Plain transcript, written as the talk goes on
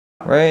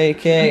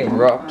Breaking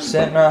rocks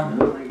in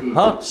a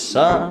hot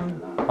sun.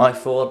 I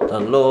fought the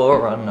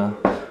law and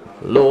the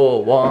law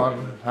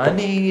won. I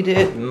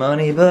needed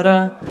money but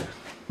I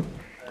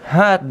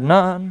had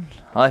none.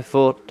 I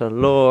fought the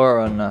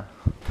law and the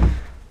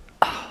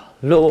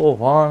law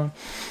won.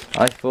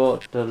 I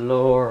fought the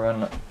law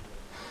and...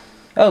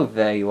 Oh,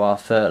 there you are,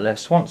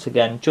 FIRTLESS, once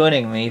again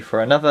joining me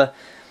for another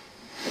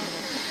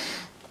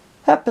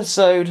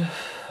episode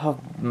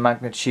of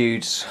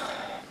Magnitude's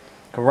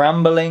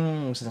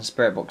ramblings and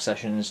spirit box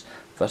sessions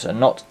that are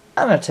not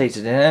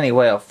annotated in any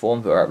way or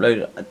form, but are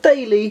uploaded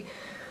daily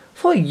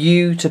for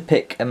you to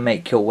pick and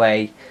make your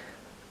way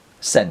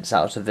sense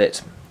out of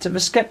it. To the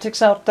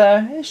skeptics out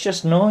there, it's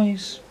just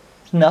noise,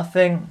 it's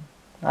nothing,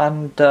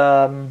 and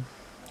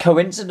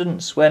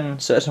coincidence when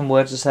certain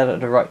words are said at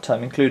the right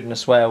time, including the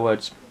swear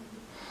words.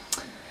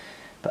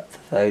 But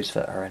for those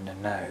that are in the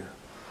know,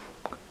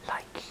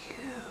 like you.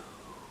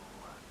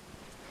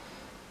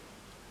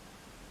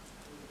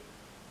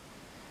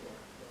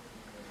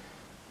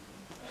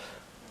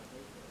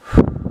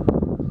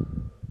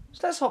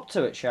 So let's hop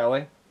to it, shall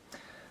we?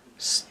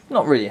 It's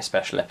not really a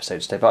special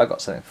episode today, but I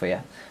got something for you.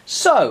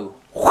 So,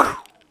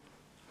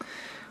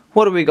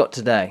 what have we got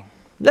today?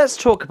 Let's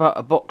talk about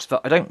a box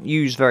that I don't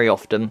use very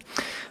often,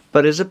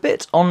 but is a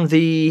bit on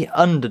the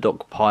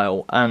underdog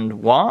pile.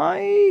 And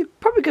why?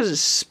 Probably because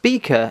its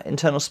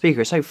internal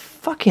speaker is so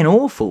fucking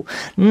awful.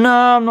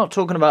 No, I'm not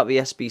talking about the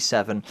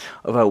SB7,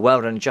 although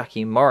well done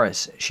Jackie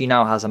Morris. She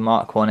now has a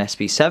Mark 1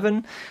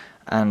 SB7,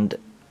 and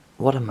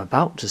what I'm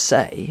about to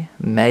say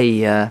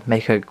may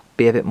make her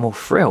be a bit more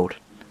thrilled.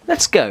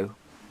 Let's go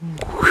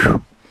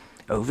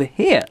over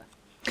here.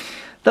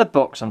 The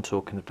box I'm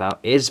talking about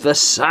is the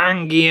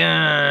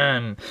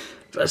Sangean.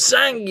 The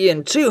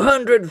Sangean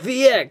 200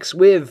 VX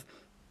with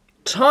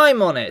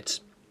time on it,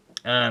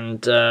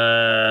 and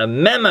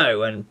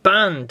memo and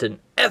band and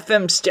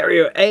FM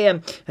stereo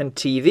AM and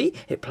TV.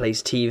 It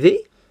plays TV.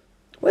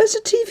 Where's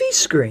the TV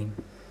screen?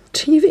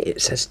 TV,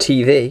 it says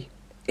TV.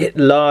 It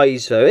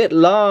lies though, it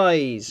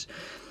lies.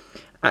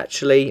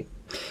 Actually,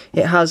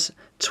 it has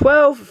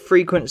 12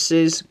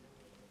 frequencies,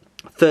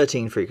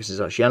 13 frequencies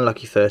actually,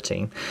 unlucky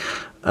 13.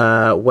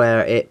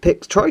 Where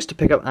it tries to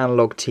pick up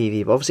analog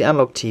TV, but obviously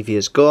analog TV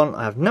is gone.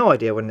 I have no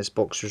idea when this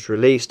box was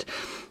released,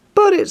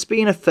 but it's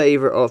been a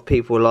favourite of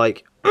people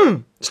like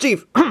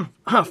Steve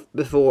Huff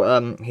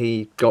before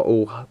he got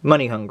all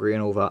money hungry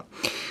and all that,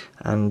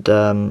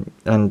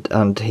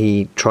 and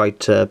he tried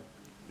to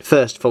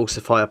first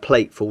falsify a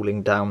plate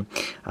falling down,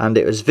 and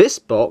it was this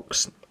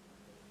box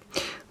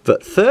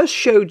that first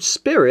showed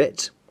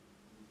Spirit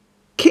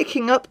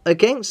kicking up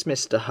against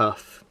Mr.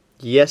 Huff.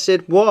 Yes,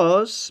 it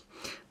was.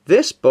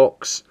 This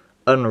box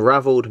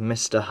unravelled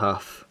Mr.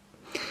 Huff,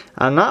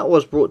 and that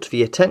was brought to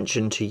the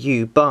attention to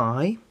you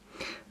by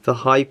the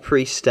High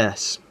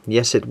Priestess.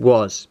 Yes, it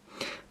was,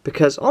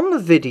 because on the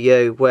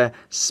video where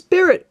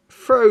Spirit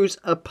throws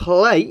a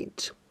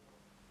plate,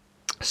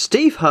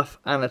 Steve Huff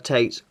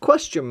annotates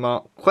question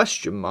mark,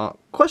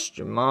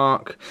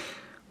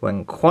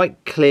 when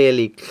quite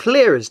clearly,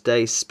 clear as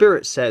day,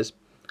 Spirit says,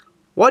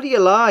 "Why do you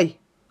lie?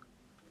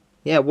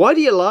 Yeah, why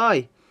do you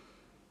lie?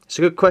 It's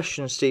a good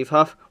question, Steve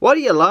Huff. Why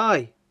do you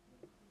lie?"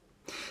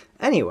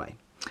 Anyway,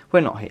 we're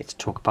not here to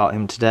talk about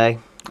him today.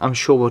 I'm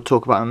sure we'll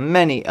talk about him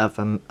many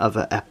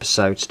other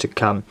episodes to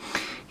come.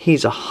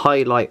 He's a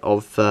highlight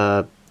of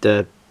the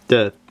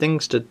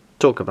things to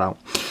talk about.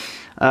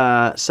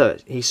 So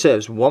he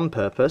serves one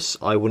purpose.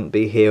 I wouldn't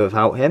be here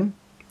without him.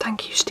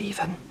 Thank you,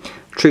 Stephen.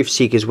 Truth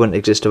Seekers wouldn't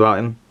exist without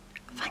him.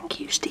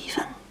 Thank you,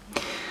 Stephen.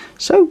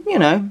 So, you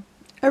know,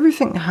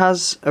 everything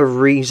has a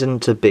reason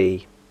to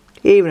be.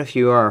 Even if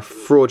you are a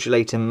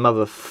fraudulating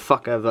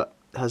motherfucker that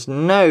has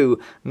no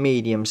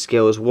medium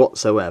skills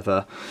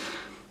whatsoever,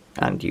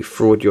 and you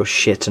fraud your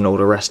shit and all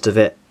the rest of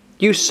it,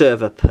 you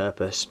serve a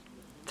purpose.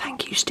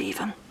 Thank you,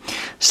 Stephen.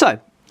 So,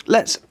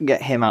 let's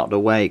get him out of the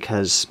way,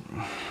 because...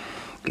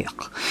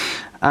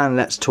 and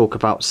let's talk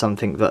about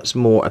something that's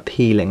more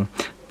appealing.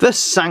 The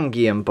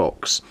Sangean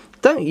box.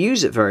 Don't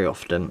use it very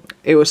often.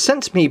 It was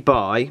sent to me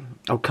by...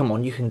 Oh, come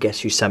on, you can guess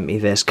who sent me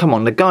this. Come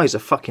on, the guy's a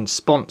fucking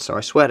sponsor,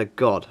 I swear to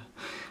God.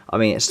 I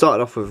mean, it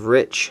started off with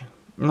Rich,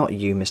 not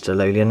you, Mr.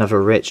 Lowly,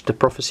 another Rich, the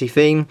Prophecy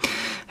Theme,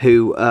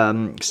 who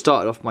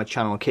started off my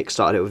channel and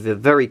kickstarted it with the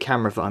very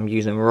camera that I'm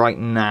using right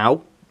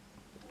now.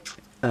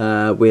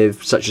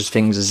 With such as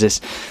things as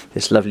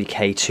this lovely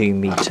K2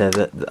 meter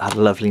that had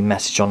a lovely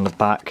message on the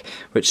back,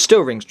 which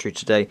still rings true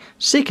today.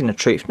 Seeking the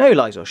truth, no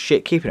lies or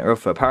shit, keeping it real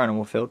for a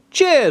paranormal field.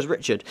 Cheers,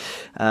 Richard!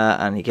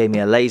 And he gave me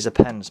a laser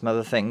pen and some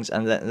other things,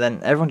 and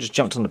then everyone just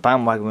jumped on the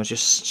bandwagon and was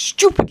just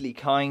stupidly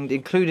kind,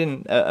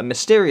 including a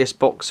mysterious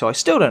box, so I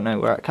still don't know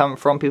where it came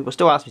from. People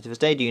still ask me to this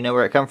day, do you know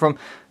where it came from?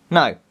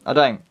 No, I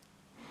don't.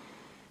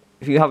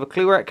 If you have a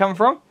clue where it came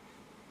from,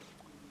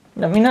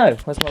 let me know.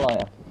 Where's my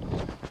lighter?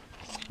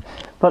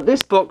 But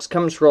this box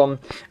comes from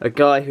a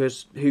guy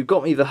who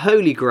got me the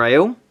Holy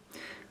Grail,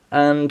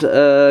 and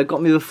got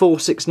me the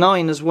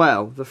 469 as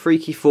well, the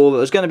Freaky 4 that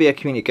was going to be a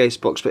Community Ghost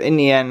box, but in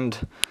the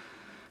end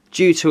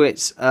due to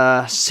its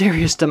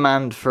serious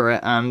demand for it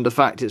and the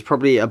fact it's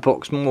probably a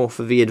box more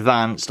for the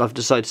advanced, I've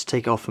decided to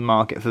take it off the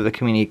market for the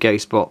Community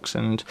Ghost box.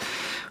 And,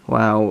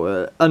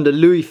 well, under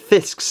Louis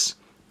Fisk's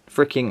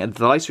freaking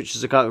advice, which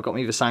is the guy who got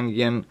me the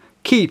Sangean,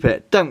 keep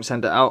it, don't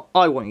send it out,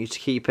 I want you to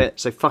keep it,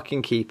 so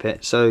fucking keep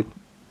it. So,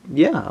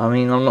 yeah, I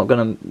mean, I'm not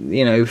gonna,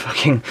 you know,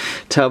 fucking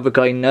tell the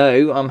guy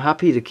no, I'm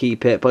happy to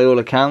keep it by all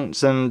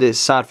accounts, and it's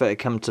sad that it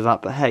come to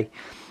that, but hey,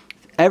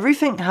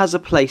 everything has a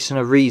place and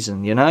a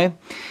reason, you know?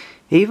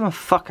 Even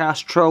fuck-ass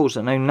trolls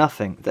that know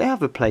nothing, they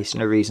have a place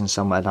and a reason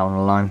somewhere down the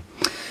line.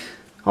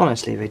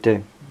 Honestly, they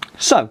do.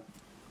 So,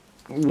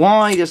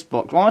 why this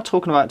box? What am I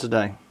talking about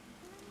today?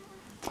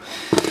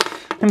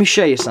 Let me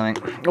show you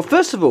something. Well,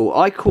 first of all,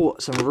 I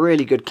caught some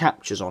really good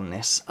captures on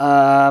this.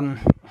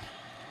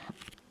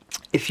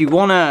 If you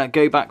want to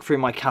go back through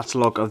my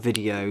catalogue of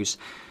videos,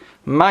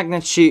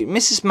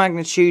 Mrs.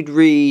 Magnitude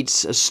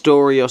reads a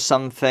story or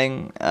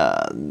something.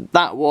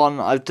 That one,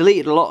 I've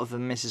deleted a lot of the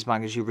Mrs.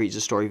 Magnitude reads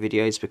a story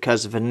videos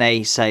because of the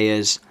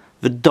naysayers,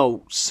 the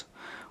dolts,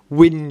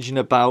 whinging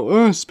about,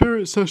 oh,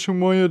 spirit session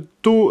while your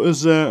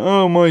daughter's there,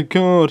 oh my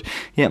god.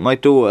 Yeah, my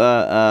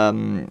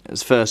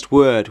daughter's first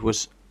word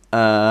was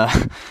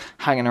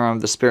hanging around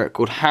with a spirit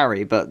called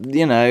Harry, but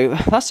you know,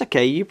 that's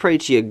okay, you pray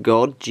to your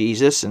God,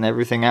 Jesus and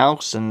everything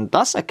else, and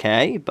that's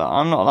okay, but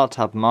I'm not allowed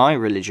to have my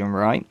religion,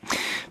 right?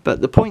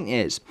 But the point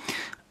is,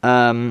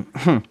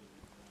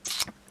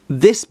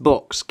 this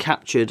box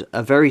captured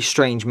a very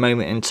strange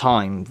moment in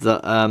time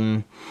that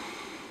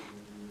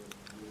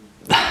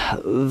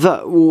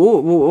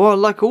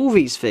like all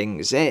these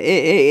things,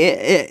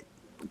 it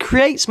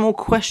creates more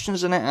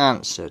questions than it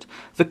answered.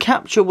 The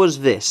capture was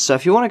this, so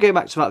if you want to go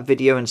back to that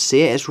video and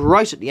see it, it's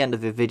right at the end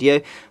of the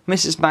video.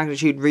 Mrs.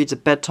 Magnitude reads a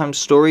bedtime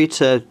story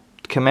to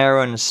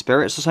Chimera and the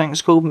spirits or something.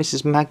 It's called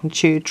Mrs.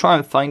 Magnitude. Try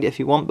and find it if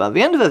you want, but at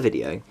the end of the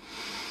video,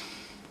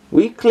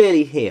 we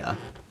clearly hear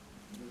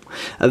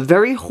a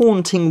very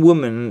haunting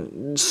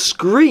woman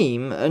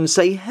scream and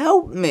say,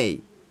 help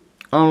me.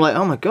 And I'm like,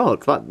 oh my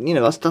god, that, you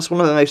know, that's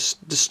one of the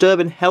most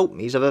disturbing help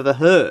me's I've ever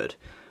heard.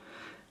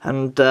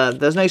 And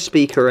there's no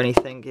speaker or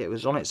anything, it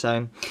was on its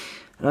own.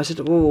 And I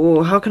said,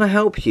 well, how can I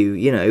help you?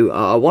 You know,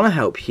 I want to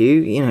help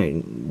you, you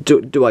know,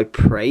 do I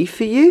pray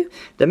for you?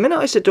 The minute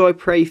I said, do I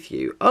pray for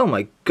you? Oh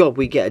my god,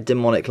 we get a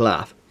demonic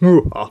laugh.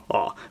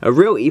 A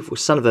real evil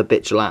son of a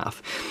bitch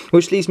laugh.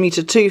 Which leads me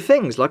to two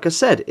things. Like I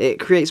said, it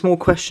creates more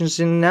questions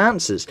than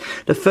answers.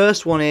 The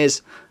first one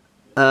is,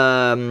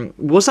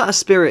 was that a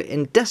spirit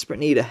in desperate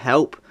need of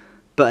help,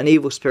 but an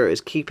evil spirit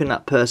is keeping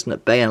that person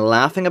at bay and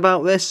laughing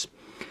about this?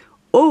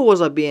 Or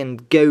was I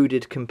being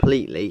goaded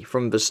completely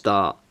from the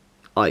start?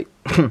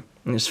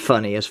 It's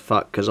funny as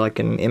fuck because I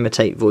can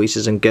imitate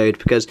voices and goad,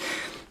 because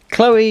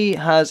Chloe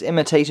has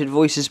imitated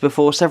voices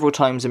before several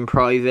times in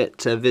private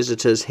to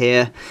visitors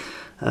here.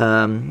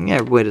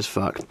 Yeah, weird as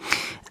fuck.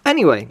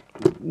 Anyway,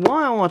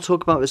 why I want to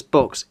talk about this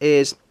box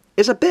is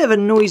it's a bit of a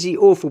noisy,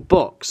 awful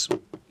box,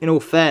 in all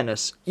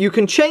fairness. You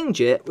can change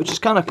it, which is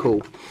kind of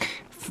cool.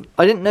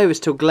 I didn't know this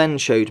till Glenn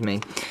showed me.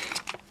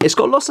 It's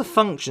got lots of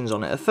functions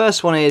on it. The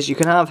first one is you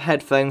can have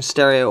headphones,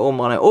 stereo or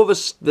mono, or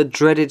the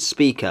dreaded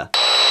speaker.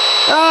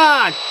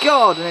 Ah,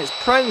 God, and it's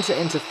prone to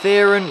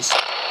interference.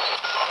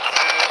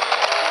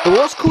 But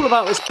what's cool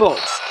about this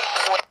box,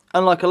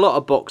 unlike a lot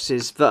of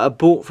boxes that are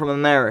bought from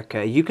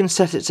America, you can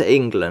set it to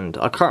England.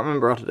 I can't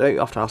remember how to do it,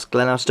 I have to ask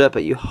Glenn how to do it,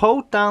 but you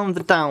hold down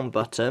the down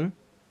button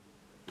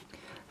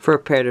for a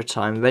period of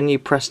time, then you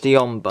press the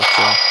on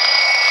button.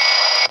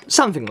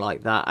 Something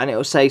like that, and it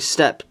will say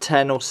step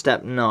 10 or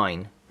step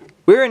 9.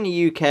 We're in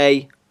the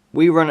UK,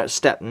 we run at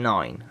step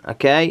 9,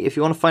 okay? If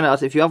you want to find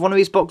out, if you have one of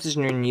these boxes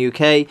and you're in the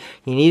UK,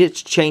 you need it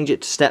to change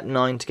it to step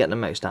 9 to get the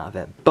most out of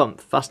it.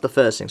 Bump, that's the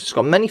first thing. So it's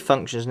got many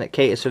functions and it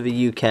caters for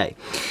the UK.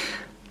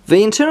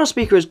 The internal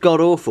speaker is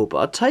god-awful, but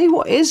I'll tell you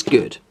what is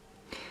good.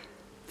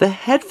 The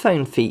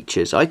headphone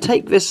features. I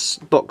take this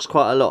box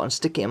quite a lot and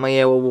stick it in my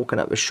ear while walking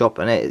up the shop,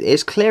 and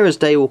it's clear as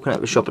day walking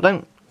up the shop. I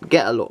don't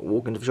get a lot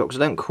walking to the shop because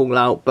I don't call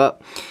out,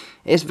 but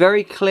it's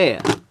very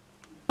clear.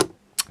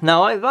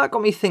 Now, that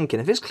got me thinking,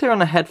 if it's clear on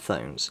the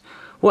headphones,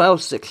 what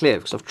else is it clear?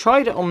 Because I've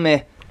tried it on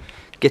my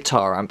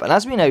guitar amp, and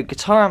as we know,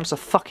 guitar amps are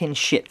fucking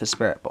shit for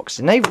spirit boxes,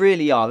 and they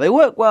really are. They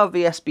work well with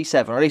the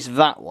SB7, or at least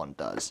that one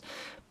does,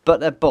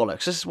 but they're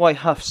bollocks. This is why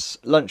Huff's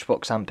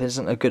lunchbox amp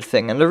isn't a good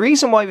thing, and the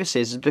reason why this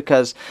is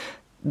because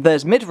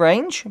there's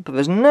mid-range, but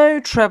there's no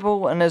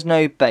treble and there's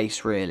no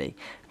bass, really.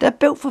 They're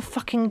built for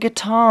fucking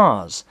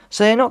guitars,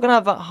 so they're not going to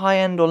have that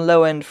high-end or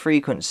low-end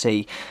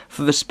frequency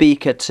for the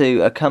speaker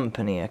to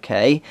accompany,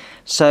 okay?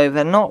 So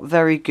they're not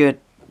very good,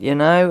 you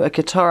know? A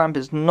guitar amp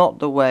is not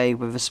the way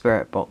with a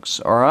spirit box,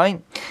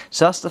 alright?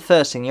 So that's the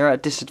first thing, you're at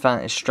a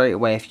disadvantage straight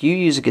away if you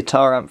use a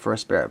guitar amp for a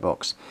spirit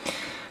box.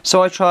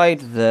 So I tried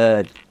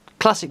the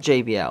classic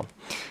JBL.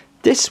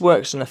 This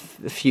works on a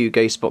few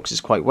ghost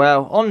boxes quite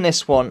well. On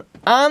this one,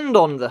 and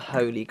on the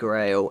Holy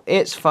Grail,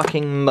 it's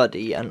fucking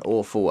muddy and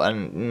awful,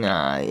 and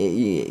nah,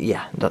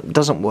 yeah, that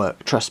doesn't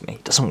work. Trust me,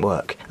 it doesn't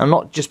work. And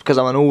not just because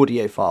I'm an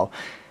audiophile.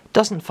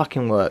 doesn't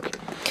fucking work.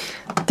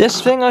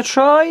 This thing I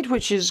tried,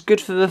 which is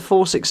good for the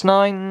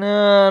 469,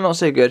 not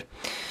so good.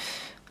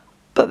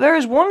 But there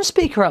is one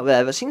speaker out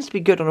there that seems to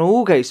be good on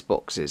all Ghost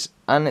boxes,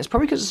 and it's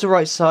probably because it's the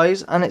right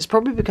size, and it's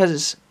probably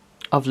because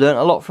I've learnt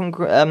a lot from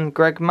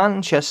Greg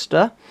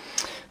Manchester,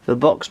 the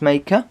box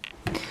maker.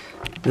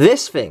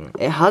 This thing,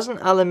 it has an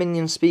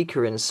aluminium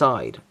speaker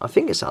inside. I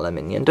think it's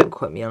aluminium, don't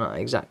quote me on that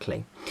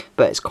exactly.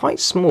 But it's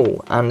quite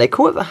small, and they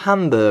call it the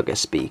hamburger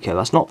speaker.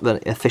 That's not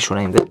the official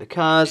name of it,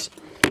 because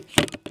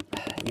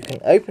you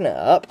can open it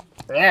up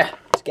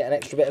to get an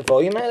extra bit of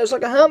volume, and it looks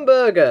like a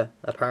hamburger,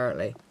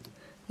 apparently.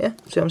 Yeah,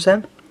 see what I'm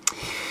saying?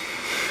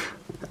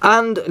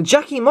 And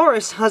Jackie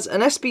Morris has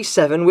an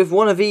SB7 with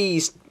one of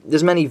these.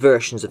 There's many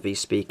versions of these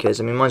speakers.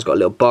 I mean, mine's got a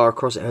little bar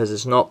across it, hers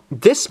is not.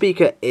 This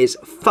speaker is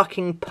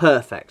fucking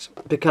perfect.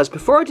 Because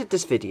before I did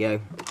this video,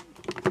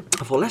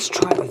 I thought, let's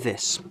try it with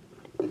this.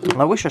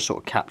 And I wish I sort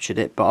of captured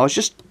it, but I was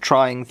just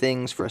trying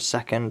things for a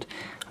second.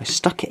 I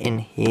stuck it in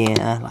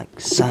here, like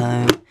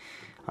so.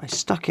 I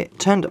stuck it,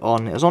 turned it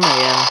on, it was on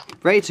AM,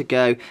 ready to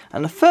go.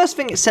 And the first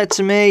thing it said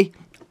to me,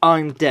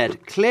 I'm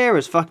dead. Clear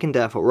as fucking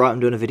death. I thought, right, I'm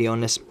doing a video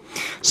on this.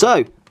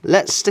 So,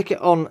 let's stick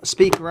it on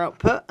speaker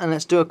output and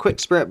let's do a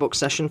quick spirit box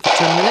session for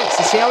 10 minutes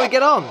and see how we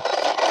get on.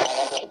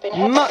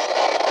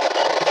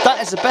 That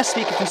is the best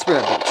speaker from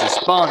spirit boxes,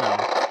 bar none.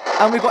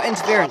 And we've got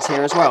interference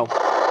here as well.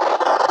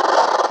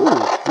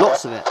 Ooh,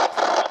 lots of it.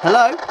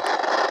 Hello?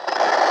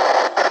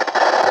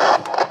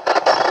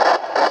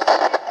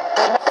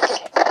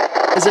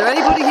 Is there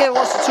anybody here who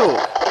wants to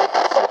talk?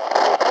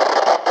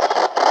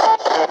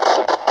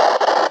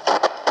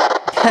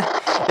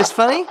 It's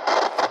funny,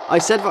 I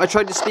said that I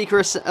tried to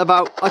speaker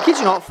about, I kid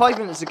you not, 5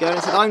 minutes ago, and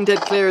it said I'm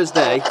dead clear as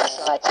day,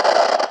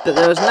 that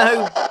there was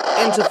no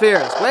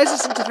interference. Where's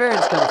this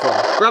interference come from?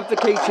 Grab the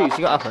key too,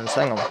 see what happens,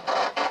 hang on.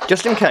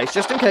 Just in case,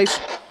 just in case.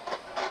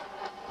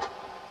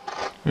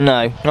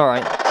 No,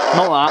 alright,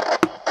 not that.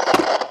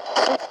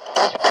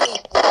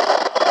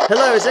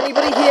 Hello, is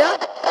anybody here?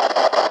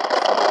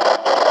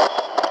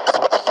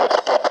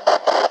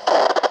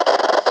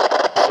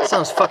 That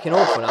sounds fucking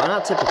awful now, isn't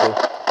that typical?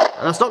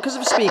 And that's not because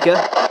of a speaker,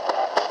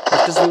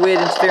 that's because the weird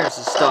interference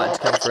is starting to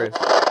come through.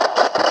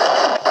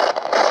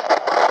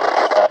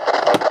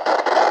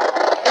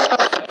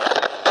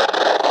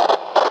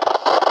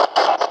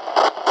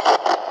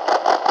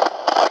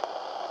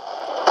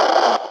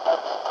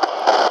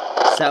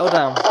 Settle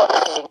down.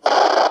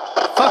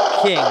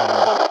 Fucking.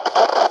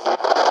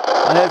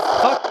 I heard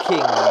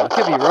fucking. I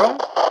could be wrong.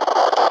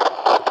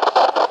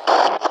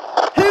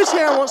 Who's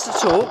here and wants to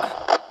talk?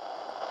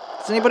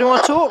 Does anybody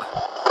want to talk?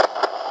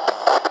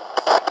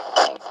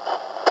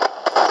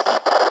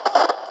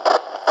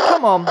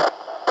 Come on,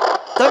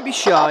 don't be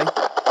shy.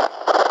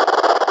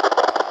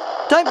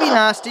 Don't be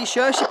nasty,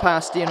 show us your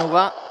pasty and all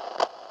that.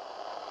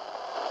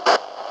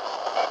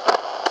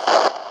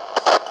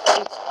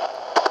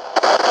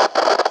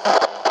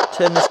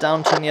 Turn this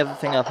down, turn the other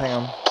thing up, hang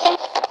on.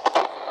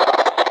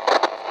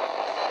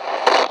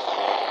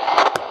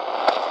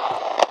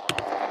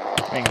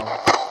 Hang on.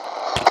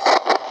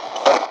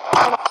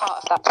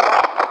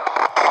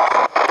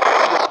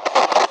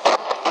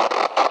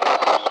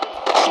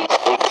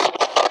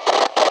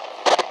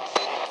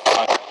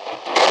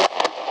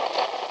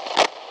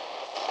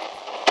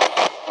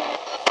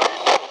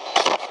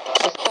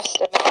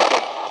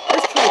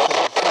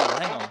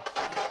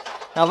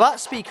 Now that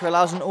speaker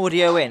allows an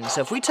audio in,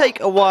 so if we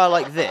take a wire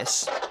like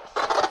this,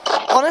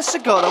 honest to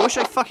God, I wish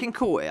I fucking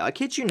caught it, I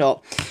kid you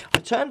not. I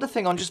turned the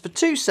thing on just for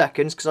 2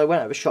 seconds because I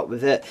went over shot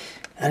with it,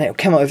 and it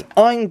came out with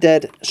I'm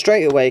dead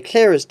straight away,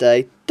 clear as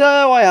day. Do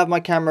I have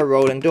my camera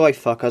rolling? Do I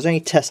fuck? I was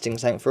only testing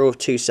something for all of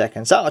 2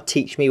 seconds. That'll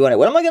teach me when am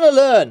I going to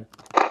learn?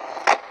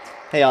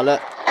 Hey, I'll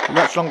look,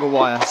 much longer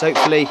wire, so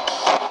hopefully.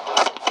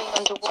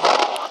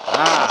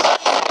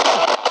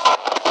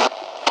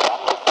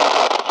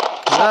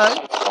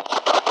 Hello?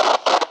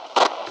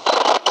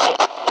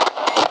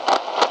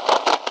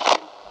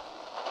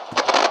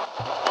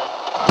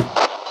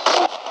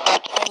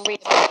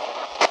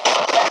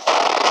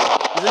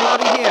 Is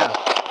anybody here?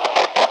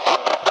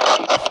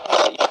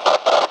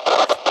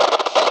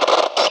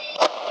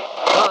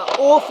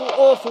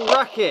 Awful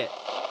racket.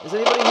 Is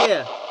anybody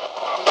here?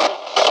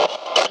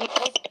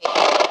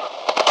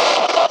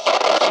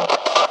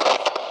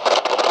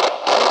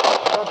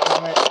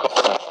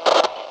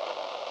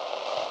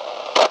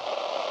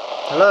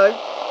 Hello?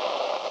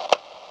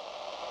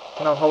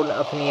 And I'm holding it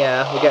up in the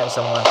air. We're getting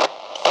somewhere.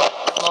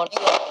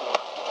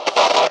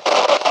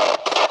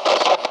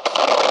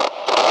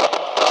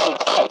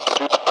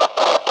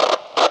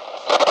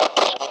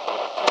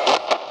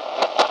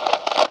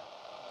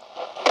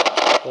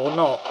 Or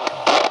not.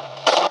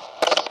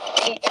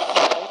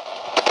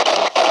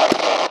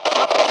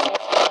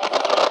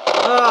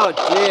 Oh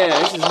dear,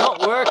 this is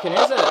not working,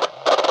 is it?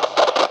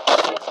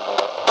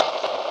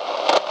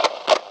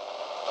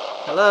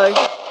 Hello?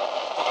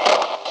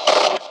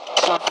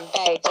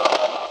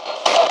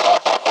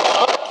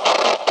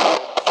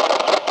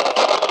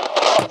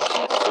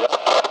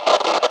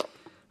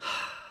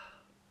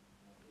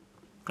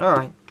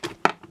 Alright.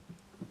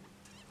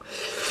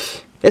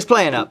 It's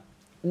playing up.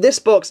 This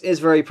box is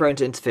very prone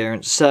to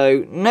interference,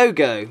 so no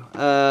go.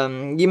 No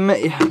new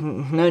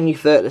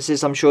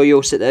FIRTLESSes, I'm sure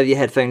you'll sit there with your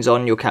headphones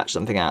on, you'll catch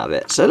something out of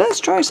it. So let's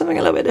try something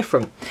a little bit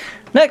different.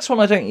 Next one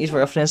I don't use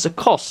very often is the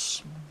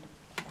Koss.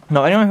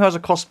 Now, anyone who has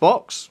a Koss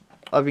box,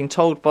 I've been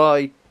told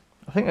by,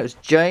 I think it was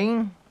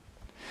Jane,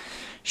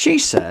 she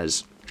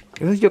says,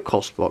 with your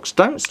Koss box,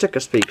 don't stick a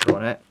speaker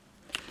on it.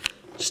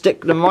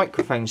 Stick the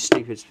microphone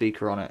stupid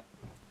speaker on it.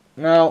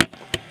 Now,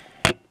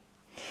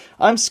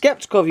 I'm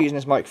sceptical of using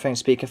this microphone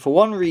speaker for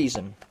one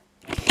reason.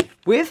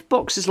 With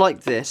boxes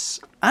like this,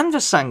 and the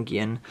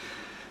Sangean,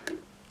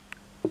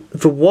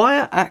 the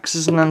wire acts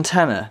as an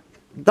antenna.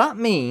 That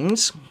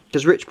means,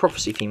 because Rich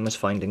Prophecy Theme was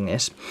finding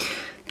this,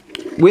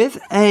 with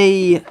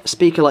a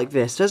speaker like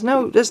this, there's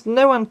no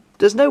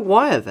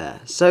wire there,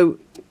 so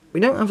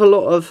we don't have a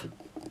lot of.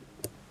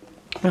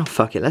 Oh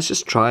fuck it, let's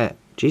just try it.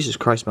 Jesus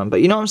Christ, man!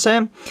 But you know what I'm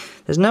saying?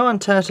 There's no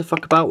antenna to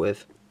fuck about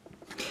with.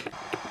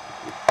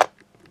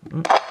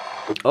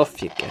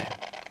 Off you go.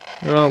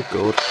 Oh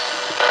god.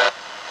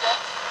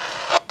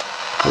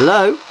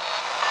 Hello?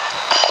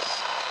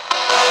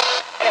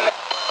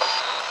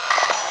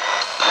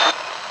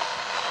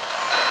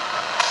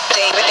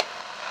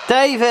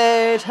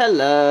 David,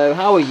 hello.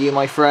 How are you,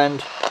 my friend?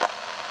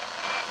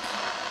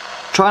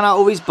 Trying out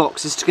all these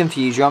boxes to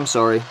confuse you, I'm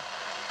sorry.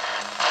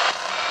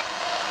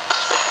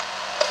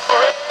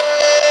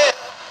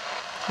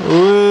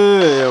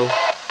 Whoa.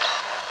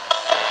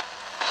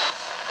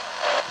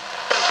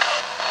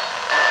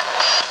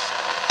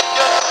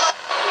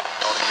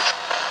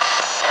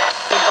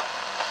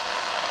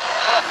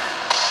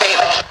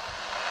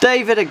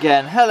 David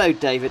again. Hello,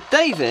 David.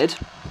 David,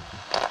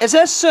 is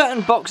there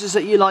certain boxes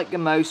that you like the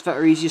most that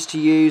are easiest to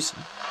use?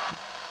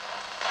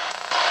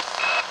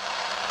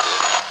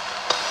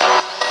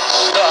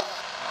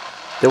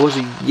 There was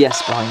a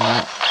yes behind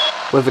that.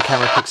 Whether the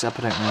camera picks it up,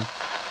 I don't know.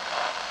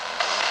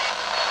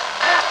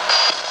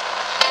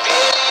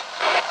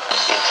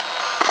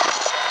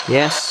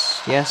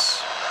 Yes,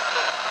 yes.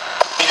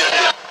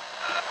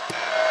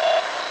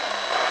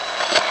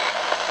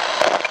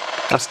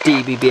 That's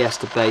DBBS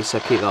to base, so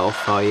keep that off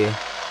for you.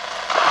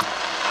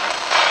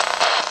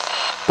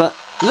 But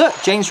look,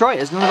 Jane's right,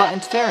 there's none of that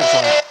interference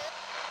on it.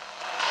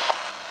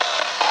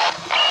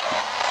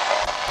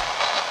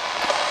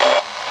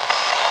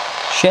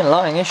 She ain't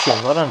lying, is she?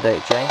 Well done,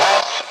 Jane.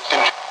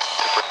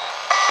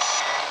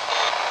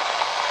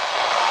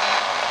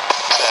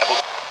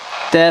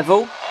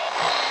 Devil.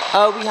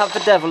 Oh, we have the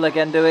devil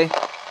again, do we?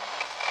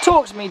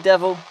 Talk to me,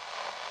 devil.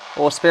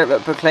 Or spirit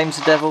that proclaims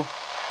the devil.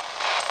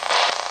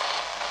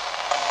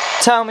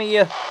 Tell me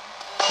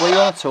what you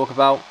want to talk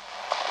about.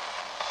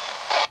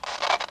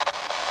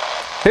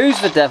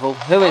 Who's the devil?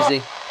 Who is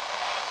he?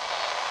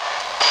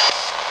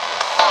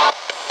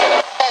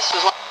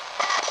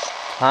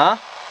 Huh?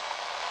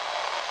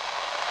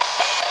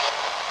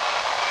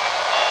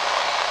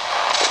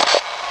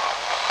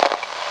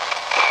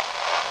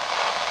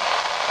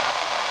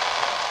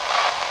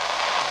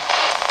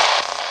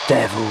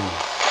 Devil.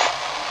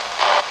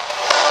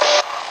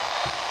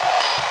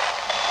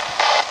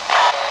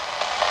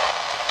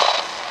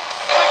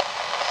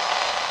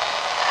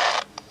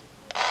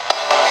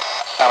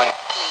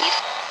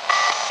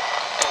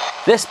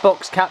 This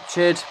box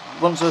captured,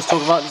 once I was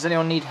talking about does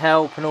anyone need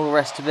help and all the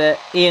rest of it,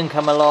 Ian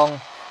come along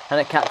and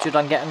it captured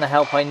I'm getting the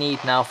help I need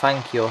now,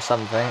 thank you or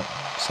something.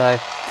 So,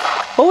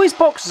 all these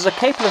boxes are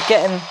capable of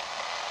getting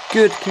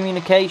good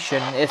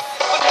communication if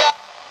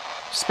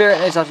Spirit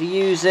knows how to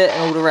use it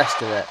and all the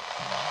rest of it.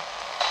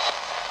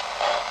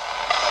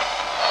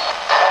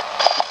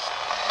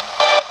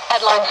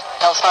 Headlines,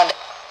 I'll find it.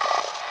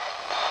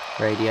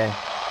 Radio.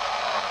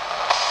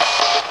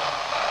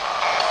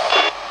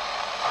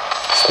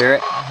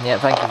 Spirit, yeah,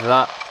 thank you for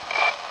that.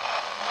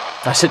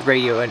 I said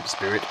radio and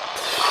spirit.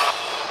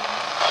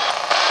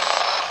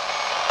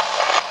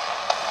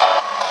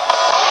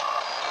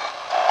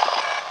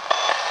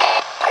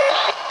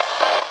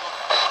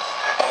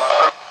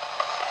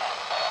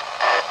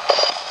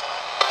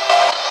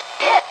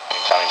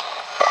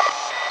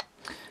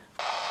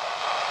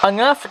 I'm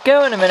gonna have to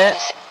go in a minute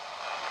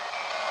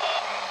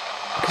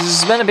because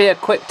this is meant to be a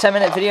quick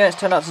 10-minute video. It's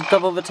turned out to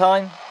double the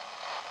time.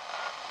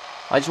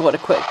 I just want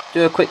to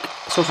do a quick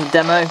sort of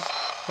demo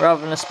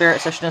rather than a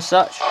spirit session as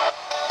such.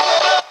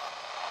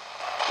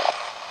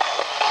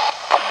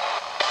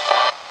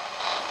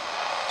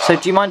 So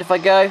do you mind if I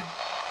go?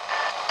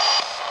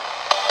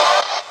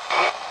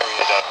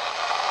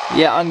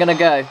 Yeah, I'm gonna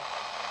go.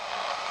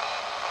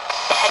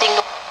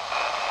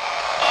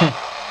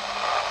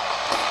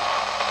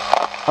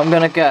 I'm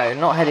gonna go,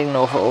 not heading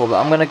north at all, but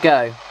I'm gonna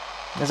go.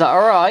 Is that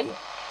alright?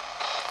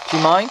 Do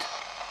you mind?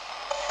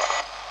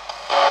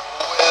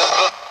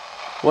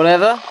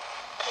 Whatever.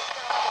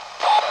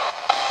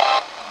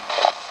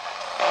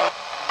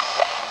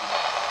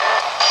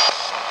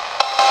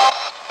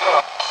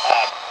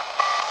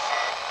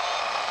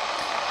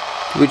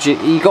 Would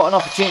you got an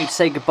opportunity to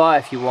say goodbye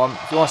if you want.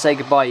 If you want to say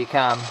goodbye, you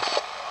can.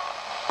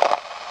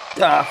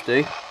 Don't have to.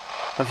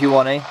 If you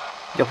want to.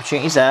 The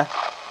opportunity's there.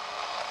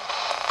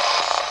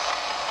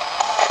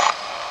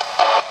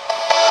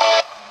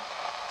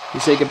 You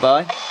say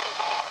goodbye.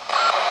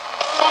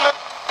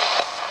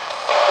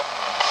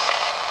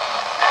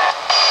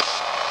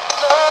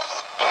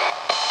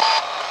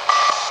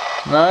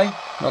 No?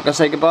 Not gonna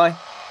say goodbye?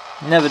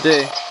 Never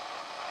do.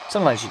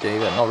 Sometimes you do,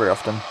 but not very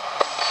often.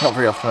 Not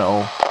very often at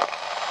all.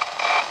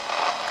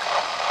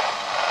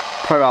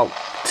 Probably about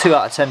 2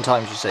 out of 10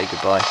 times you say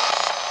goodbye.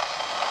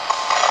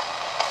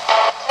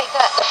 Take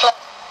that, the flow.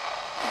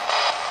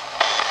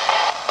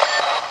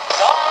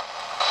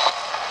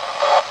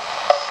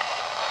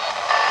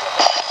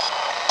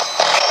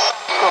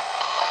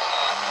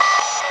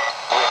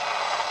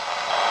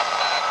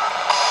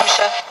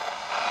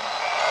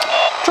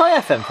 Try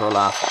FM for a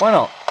laugh, why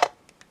not?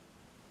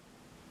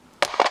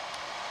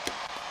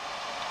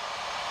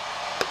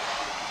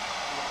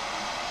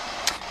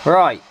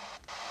 Right,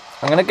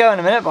 I'm going to go in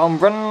a minute, but I'm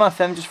running on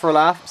FM just for a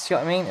laugh, see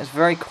what I mean? It's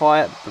very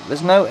quiet, but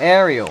there's no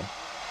aerial.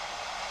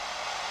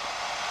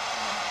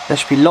 There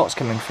should be lots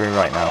coming through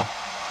right now.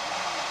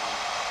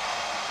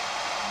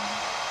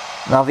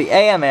 Now the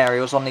AM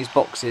aerials on these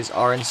boxes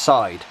are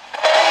inside.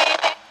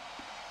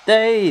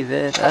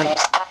 David, and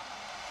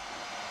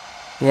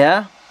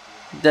yeah?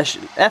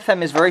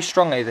 FM is very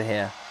strong over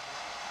here.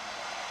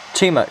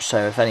 Too much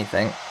so, if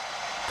anything.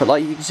 But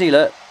like you can see,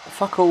 look,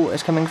 fuck all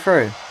is coming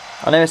through.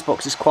 I know this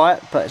box is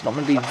quiet, but it's not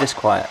going to be this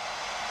quiet.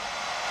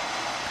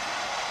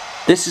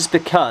 This is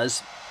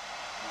because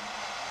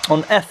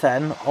on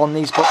FM, on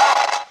these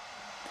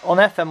on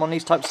FM on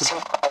these types of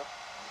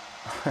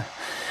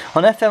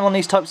on FM on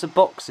these types of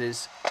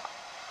boxes,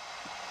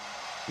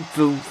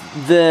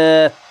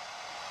 the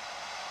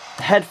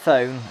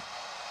headphone,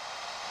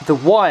 the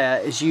wire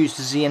is used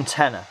as the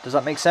antenna. Does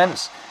that make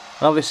sense?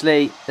 And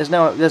obviously, there's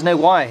no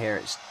wire here.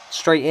 It's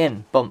straight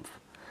in, bump.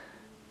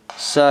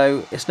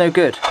 So it's no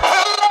good.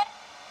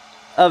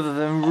 Other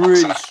than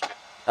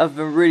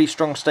really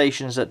strong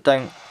stations that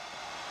don't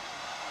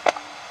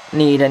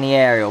need any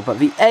aerial. But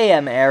the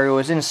AM aerial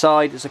is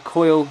inside. It's a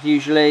coil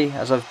usually,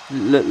 as I've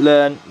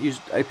learned,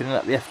 opening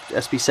up the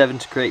SB7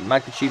 to create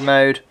magnitude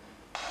mode.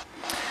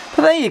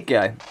 But there you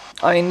go.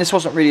 I mean, this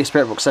wasn't really a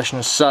spirit box session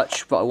as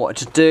such, but I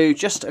wanted to do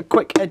just a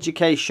quick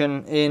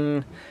education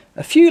in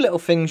a few little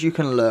things you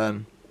can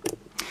learn.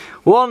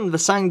 One, the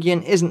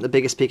Sangean isn't the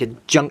biggest speaker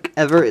junk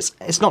ever.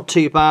 It's not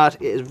too bad.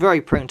 It is very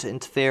prone to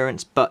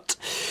interference, but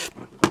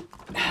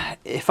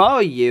if I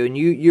were you and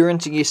you're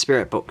into your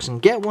spirit box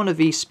and get one of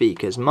these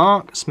speakers,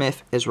 Mark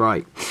Smith is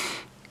right.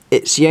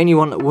 It's the only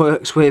one that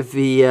works with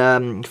the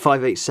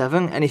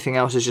 587. Anything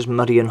else is just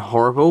muddy and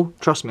horrible.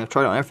 Trust me, I've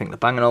tried it on everything. The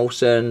Bang &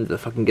 Olufsen, the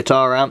fucking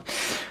guitar amp,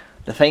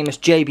 the famous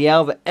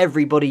JBL that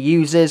everybody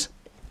uses.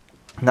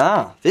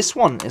 Nah, this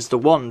one is the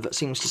one that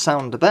seems to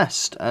sound the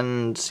best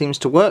and seems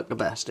to work the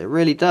best. It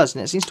really does,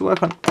 and it seems to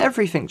work on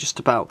everything just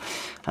about.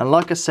 And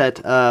like I said,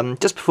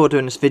 just before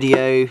doing this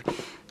video,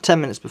 10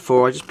 minutes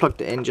before, I just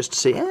plugged it in just to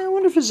see, I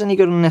wonder if it's any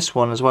good on this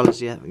one as well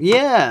as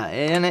yeah,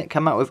 and it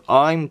came out with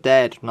I'm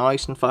Dead,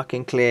 nice and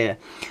fucking clear.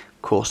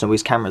 Of course,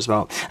 nobody's camera's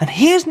about. And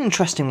here's an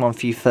interesting one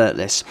for you,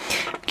 FIRTLESS.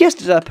 Guess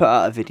did I put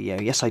out a video?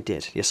 Yes, I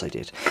did. Yes, I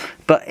did.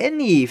 But in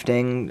the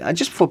evening,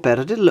 just before bed,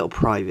 I did a little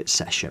private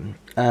session.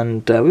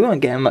 And we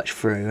weren't getting much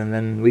through. And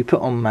then we put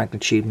on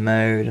magnitude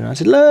mode. And I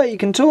said, look, you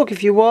can talk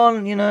if you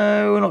want. You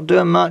know, we're not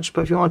doing much.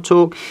 But if you want to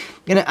talk.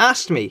 And it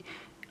asked me,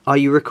 are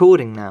you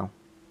recording now?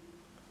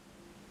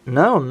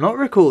 No, I'm not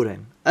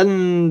recording.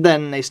 And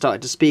then they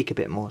started to speak a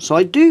bit more. So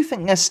I do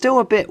think they're still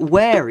a bit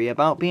wary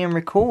about being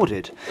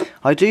recorded.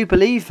 I do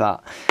believe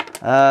that.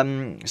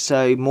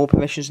 So more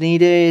permissions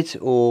needed,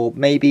 or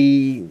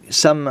maybe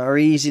some are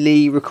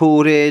easily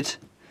recorded,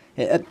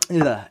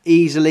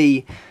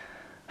 easily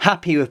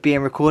happy with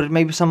being recorded.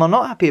 Maybe some are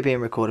not happy with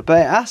being recorded. But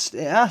it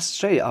asked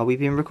straight, are we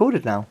being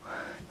recorded now?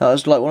 That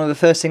was like one of the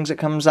first things that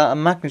comes out of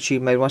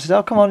magnitude mode. When I said,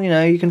 oh, come on, you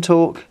know, you can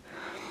talk.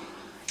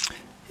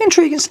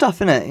 Intriguing stuff,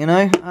 innit, you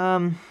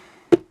know?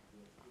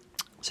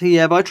 So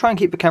yeah, but I try and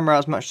keep the camera out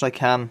as much as I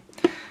can.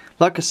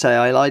 Like I say,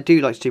 I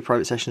do like to do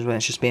private sessions when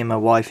it's just me and my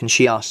wife, and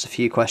she asks a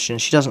few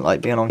questions. She doesn't like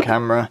being on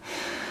camera.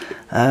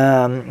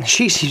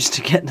 She seems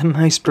to get the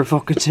most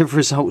provocative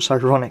results,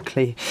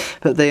 ironically.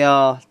 But they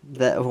are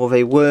there, or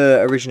they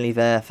were originally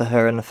there for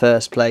her in the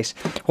first place.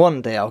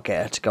 One day I'll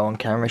get her to go on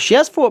camera. She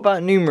has thought about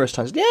it numerous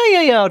times.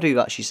 Yeah, I'll do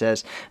that, she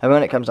says. And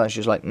when it comes down,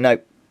 she's like,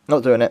 nope,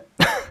 not doing it.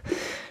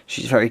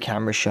 She's very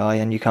camera shy,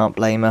 and you can't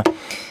blame her.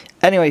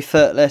 Anyway,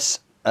 FIRTLESS.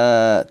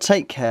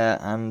 Take care,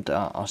 and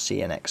I'll see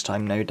you next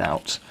time, no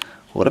doubt.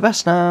 All the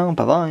best now,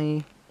 bye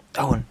bye.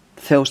 Oh, and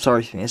feel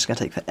sorry for me, it's going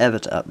to take forever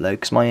to upload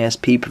because my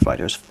ESP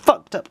provider is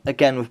fucked up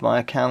again with my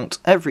account.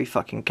 Every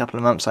fucking couple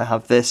of months I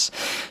have this,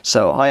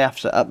 so I have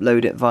to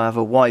upload it via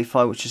the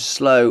Wi-Fi, which is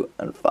slow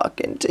and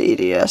fucking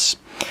tedious.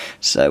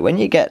 So when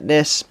you get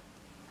this,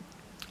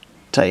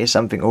 tell you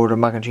something, order of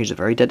magnitude's a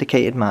very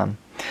dedicated man.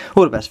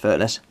 All the best,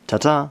 FIRTLESS.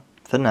 Ta-ta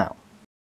for now.